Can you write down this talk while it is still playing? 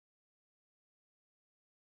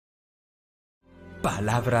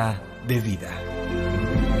Palabra de vida.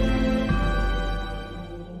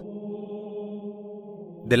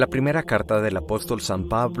 De la primera carta del apóstol San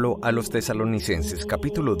Pablo a los Tesalonicenses,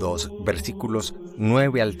 capítulo 2, versículos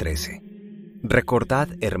 9 al 13. Recordad,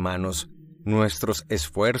 hermanos, nuestros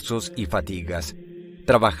esfuerzos y fatigas,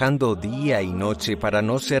 trabajando día y noche para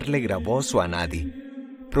no serle gravoso a nadie.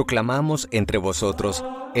 Proclamamos entre vosotros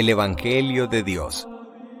el Evangelio de Dios.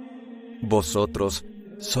 Vosotros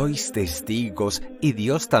sois testigos, y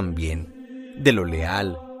Dios también, de lo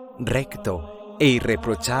leal, recto e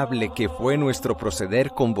irreprochable que fue nuestro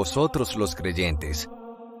proceder con vosotros los creyentes.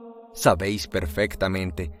 Sabéis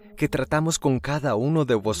perfectamente que tratamos con cada uno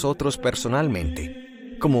de vosotros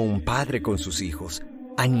personalmente, como un padre con sus hijos,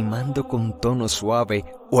 animando con tono suave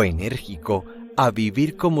o enérgico a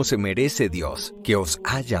vivir como se merece Dios, que os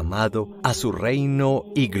ha llamado a su reino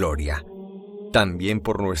y gloria. También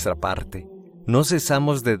por nuestra parte, no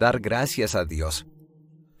cesamos de dar gracias a Dios,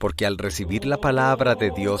 porque al recibir la palabra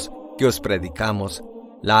de Dios que os predicamos,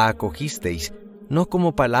 la acogisteis, no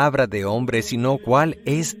como palabra de hombre, sino cual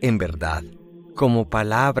es en verdad, como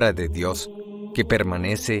palabra de Dios, que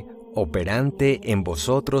permanece operante en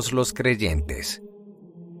vosotros los creyentes.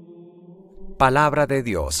 Palabra de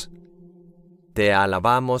Dios. Te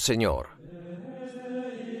alabamos, Señor.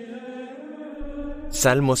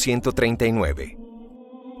 Salmo 139.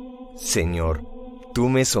 Señor, tú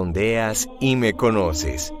me sondeas y me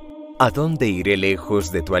conoces. ¿A dónde iré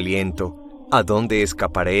lejos de tu aliento? ¿A dónde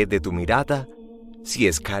escaparé de tu mirada? Si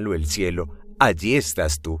escalo el cielo, allí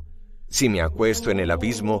estás tú. Si me acuesto en el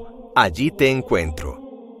abismo, allí te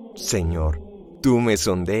encuentro. Señor, tú me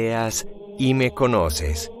sondeas y me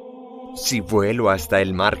conoces. Si vuelo hasta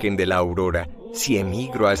el margen de la aurora, si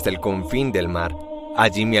emigro hasta el confín del mar,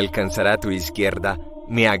 allí me alcanzará tu izquierda,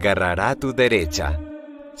 me agarrará tu derecha.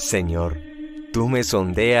 Señor, tú me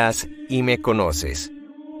sondeas y me conoces.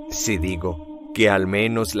 Si digo que al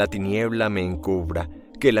menos la tiniebla me encubra,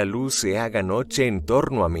 que la luz se haga noche en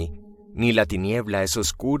torno a mí, ni la tiniebla es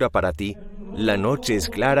oscura para ti, la noche es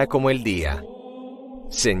clara como el día.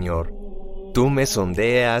 Señor, tú me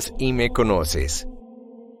sondeas y me conoces.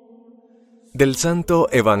 Del Santo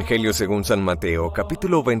Evangelio según San Mateo,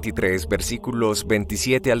 capítulo 23, versículos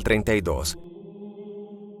 27 al 32.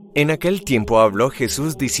 En aquel tiempo habló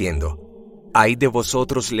Jesús diciendo: Ay de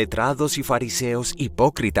vosotros letrados y fariseos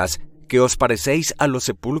hipócritas, que os parecéis a los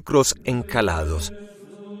sepulcros encalados.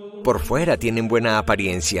 Por fuera tienen buena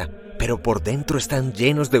apariencia, pero por dentro están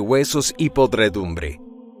llenos de huesos y podredumbre.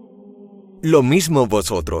 Lo mismo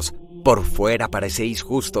vosotros, por fuera parecéis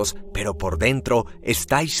justos, pero por dentro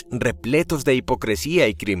estáis repletos de hipocresía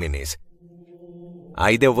y crímenes.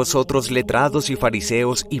 Ay de vosotros letrados y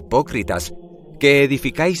fariseos hipócritas, que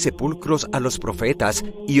edificáis sepulcros a los profetas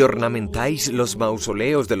y ornamentáis los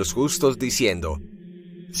mausoleos de los justos, diciendo: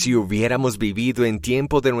 Si hubiéramos vivido en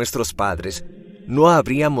tiempo de nuestros padres, no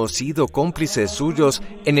habríamos sido cómplices suyos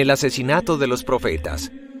en el asesinato de los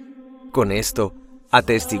profetas. Con esto,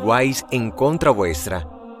 atestiguáis en contra vuestra,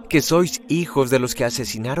 que sois hijos de los que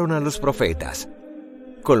asesinaron a los profetas.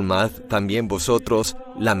 Colmad también vosotros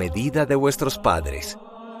la medida de vuestros padres.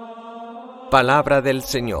 Palabra del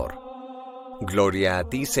Señor. Gloria a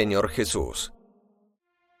ti, Señor Jesús.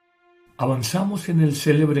 Avanzamos en el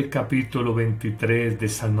célebre capítulo 23 de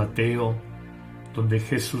San Mateo, donde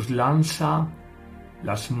Jesús lanza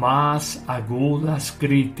las más agudas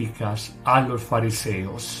críticas a los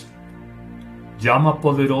fariseos. Llama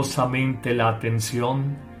poderosamente la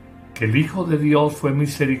atención que el Hijo de Dios fue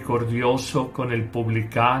misericordioso con el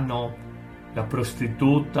publicano, la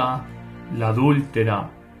prostituta, la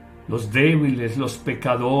adúltera, los débiles, los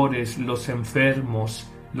pecadores, los enfermos,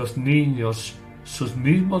 los niños, sus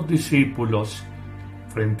mismos discípulos.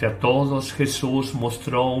 Frente a todos Jesús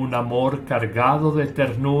mostró un amor cargado de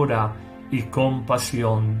ternura y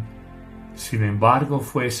compasión. Sin embargo,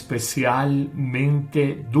 fue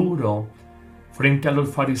especialmente duro frente a los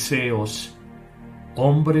fariseos,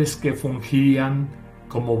 hombres que fungían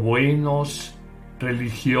como buenos,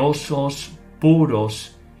 religiosos,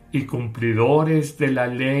 puros y cumplidores de la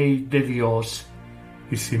ley de Dios.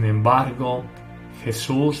 Y sin embargo,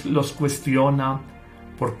 Jesús los cuestiona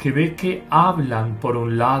porque ve que hablan por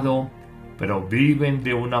un lado, pero viven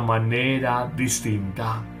de una manera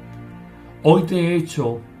distinta. Hoy, de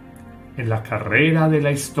hecho, en la carrera de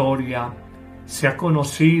la historia, se ha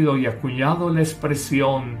conocido y acuñado la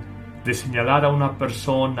expresión de señalar a una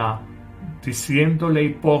persona diciéndole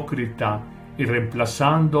hipócrita y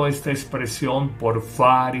reemplazando esta expresión por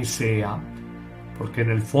farisea, porque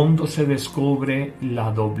en el fondo se descubre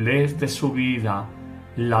la doblez de su vida,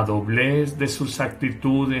 la doblez de sus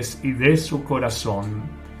actitudes y de su corazón.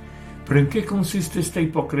 Pero ¿en qué consiste esta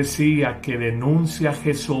hipocresía que denuncia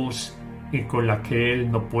Jesús y con la que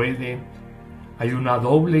Él no puede? Hay una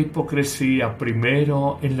doble hipocresía,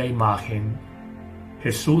 primero en la imagen.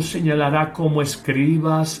 Jesús señalará cómo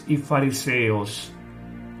escribas y fariseos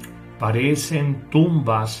parecen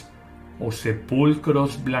tumbas o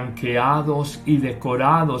sepulcros blanqueados y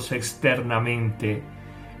decorados externamente,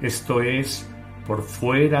 esto es, por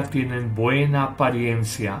fuera tienen buena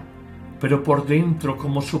apariencia, pero por dentro,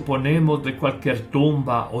 como suponemos de cualquier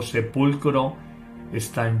tumba o sepulcro,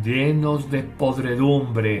 están llenos de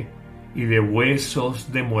podredumbre y de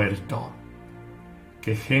huesos de muerto.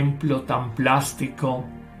 Qué ejemplo tan plástico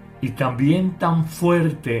y también tan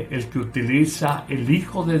fuerte el que utiliza el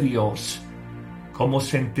Hijo de Dios. ¿Cómo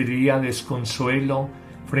sentiría desconsuelo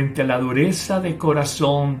frente a la dureza de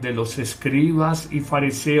corazón de los escribas y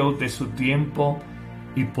fariseos de su tiempo,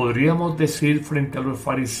 y podríamos decir frente a los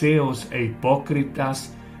fariseos e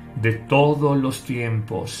hipócritas de todos los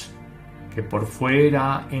tiempos, que por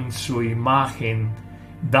fuera en su imagen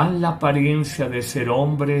dan la apariencia de ser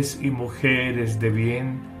hombres y mujeres de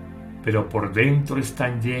bien, pero por dentro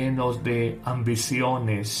están llenos de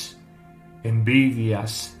ambiciones,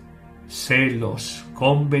 envidias, celos,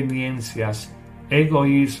 conveniencias,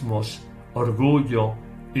 egoísmos, orgullo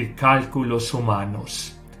y cálculos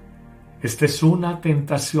humanos. Esta es una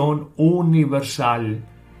tentación universal,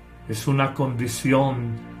 es una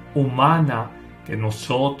condición humana que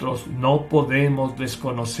nosotros no podemos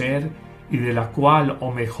desconocer y de la cual,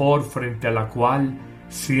 o mejor, frente a la cual,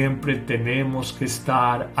 siempre tenemos que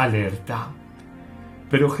estar alerta.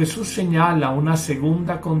 Pero Jesús señala una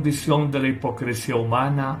segunda condición de la hipocresía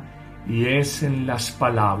humana y es en las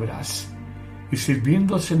palabras. Y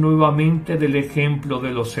sirviéndose nuevamente del ejemplo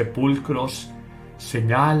de los sepulcros,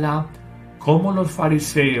 señala cómo los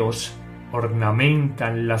fariseos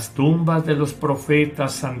ornamentan las tumbas de los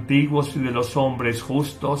profetas antiguos y de los hombres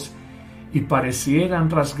justos y parecieran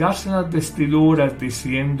rasgarse las vestiduras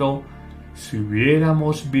diciendo: si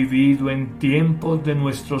hubiéramos vivido en tiempos de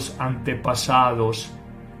nuestros antepasados,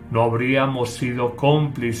 no habríamos sido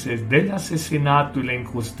cómplices del asesinato y la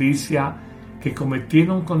injusticia que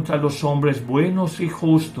cometieron contra los hombres buenos y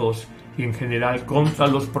justos y en general contra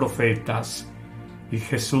los profetas. Y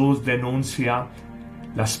Jesús denuncia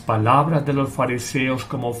las palabras de los fariseos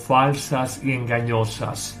como falsas y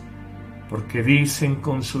engañosas, porque dicen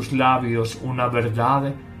con sus labios una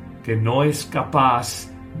verdad que no es capaz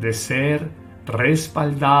de ser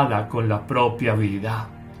respaldada con la propia vida.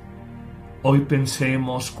 Hoy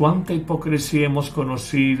pensemos cuánta hipocresía hemos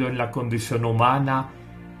conocido en la condición humana,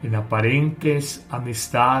 en aparentes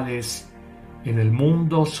amistades, en el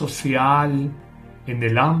mundo social, en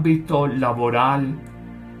el ámbito laboral,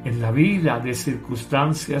 en la vida de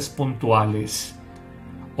circunstancias puntuales.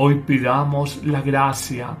 Hoy pidamos la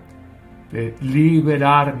gracia de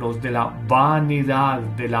liberarnos de la vanidad,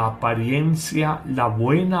 de la apariencia, la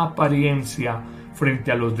buena apariencia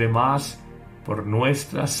frente a los demás, por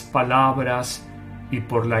nuestras palabras y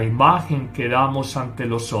por la imagen que damos ante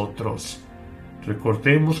los otros.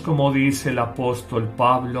 Recordemos, como dice el apóstol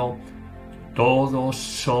Pablo, todos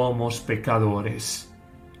somos pecadores.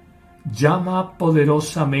 Llama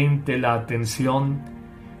poderosamente la atención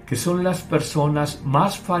que son las personas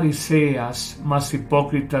más fariseas, más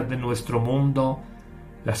hipócritas de nuestro mundo,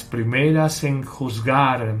 las primeras en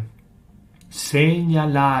juzgar,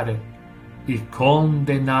 señalar y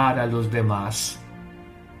condenar a los demás.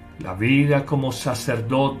 La vida como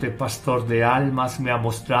sacerdote, pastor de almas, me ha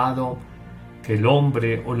mostrado que el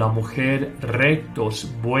hombre o la mujer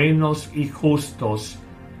rectos, buenos y justos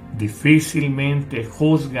difícilmente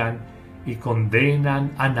juzgan y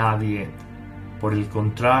condenan a nadie. Por el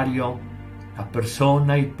contrario, la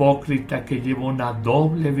persona hipócrita que lleva una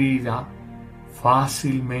doble vida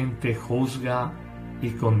fácilmente juzga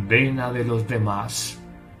y condena de los demás.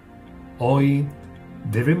 Hoy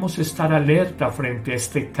debemos estar alerta frente a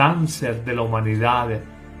este cáncer de la humanidad,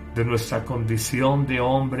 de nuestra condición de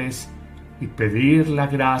hombres, y pedir la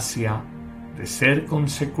gracia de ser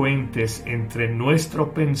consecuentes entre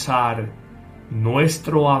nuestro pensar,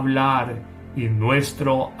 nuestro hablar y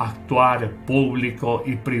nuestro actuar público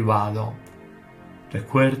y privado.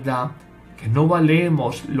 Recuerda que no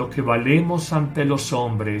valemos lo que valemos ante los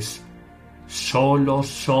hombres, solo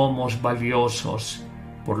somos valiosos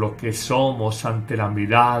por lo que somos ante la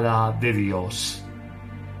mirada de Dios.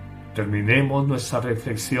 Terminemos nuestra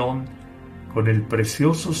reflexión con el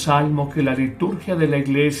precioso salmo que la liturgia de la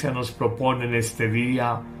Iglesia nos propone en este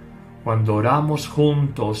día, cuando oramos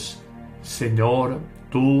juntos: Señor,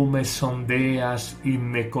 tú me sondeas y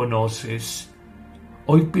me conoces.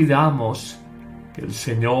 Hoy pidamos Que el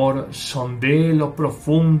Señor sondee lo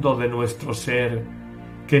profundo de nuestro ser,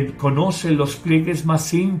 que conoce los pliegues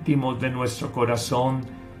más íntimos de nuestro corazón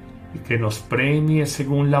y que nos premie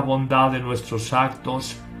según la bondad de nuestros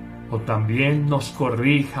actos, o también nos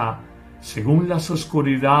corrija según las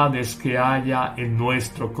oscuridades que haya en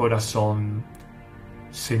nuestro corazón.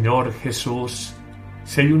 Señor Jesús,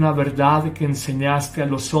 si hay una verdad que enseñaste a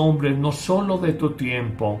los hombres no solo de tu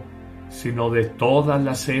tiempo, sino de todas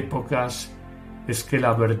las épocas, es que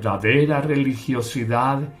la verdadera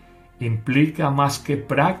religiosidad implica más que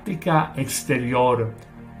práctica exterior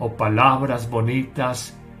o palabras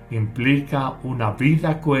bonitas, implica una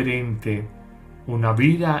vida coherente, una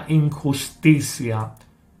vida en justicia,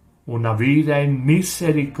 una vida en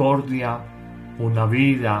misericordia, una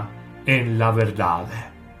vida en la verdad.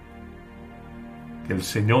 Que el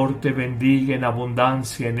Señor te bendiga en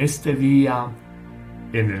abundancia en este día,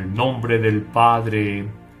 en el nombre del Padre,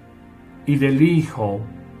 y del Hijo,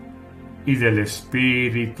 y del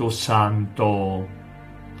Espíritu Santo.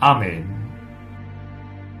 Amén.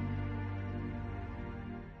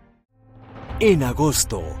 En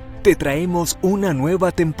agosto, te traemos una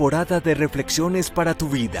nueva temporada de reflexiones para tu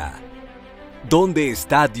vida. ¿Dónde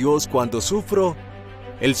está Dios cuando sufro?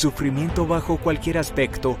 El sufrimiento bajo cualquier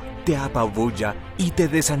aspecto te apabulla y te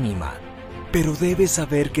desanima. Pero debes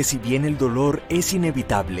saber que si bien el dolor es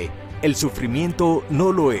inevitable, el sufrimiento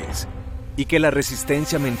no lo es. Y que la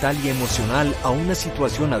resistencia mental y emocional a una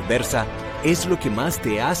situación adversa es lo que más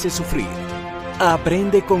te hace sufrir.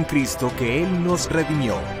 Aprende con Cristo que Él nos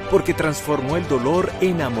redimió, porque transformó el dolor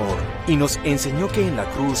en amor y nos enseñó que en la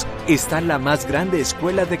cruz está la más grande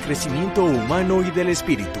escuela de crecimiento humano y del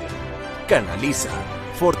espíritu. Canaliza,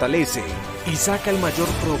 fortalece y saca el mayor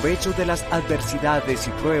provecho de las adversidades y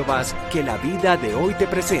pruebas que la vida de hoy te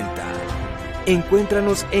presenta.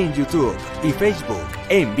 Encuéntranos en YouTube y Facebook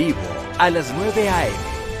en vivo a las 9 a.m.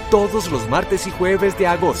 todos los martes y jueves de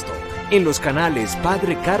agosto en los canales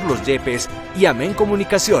Padre Carlos Yepes y Amén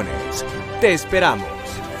Comunicaciones. ¡Te esperamos!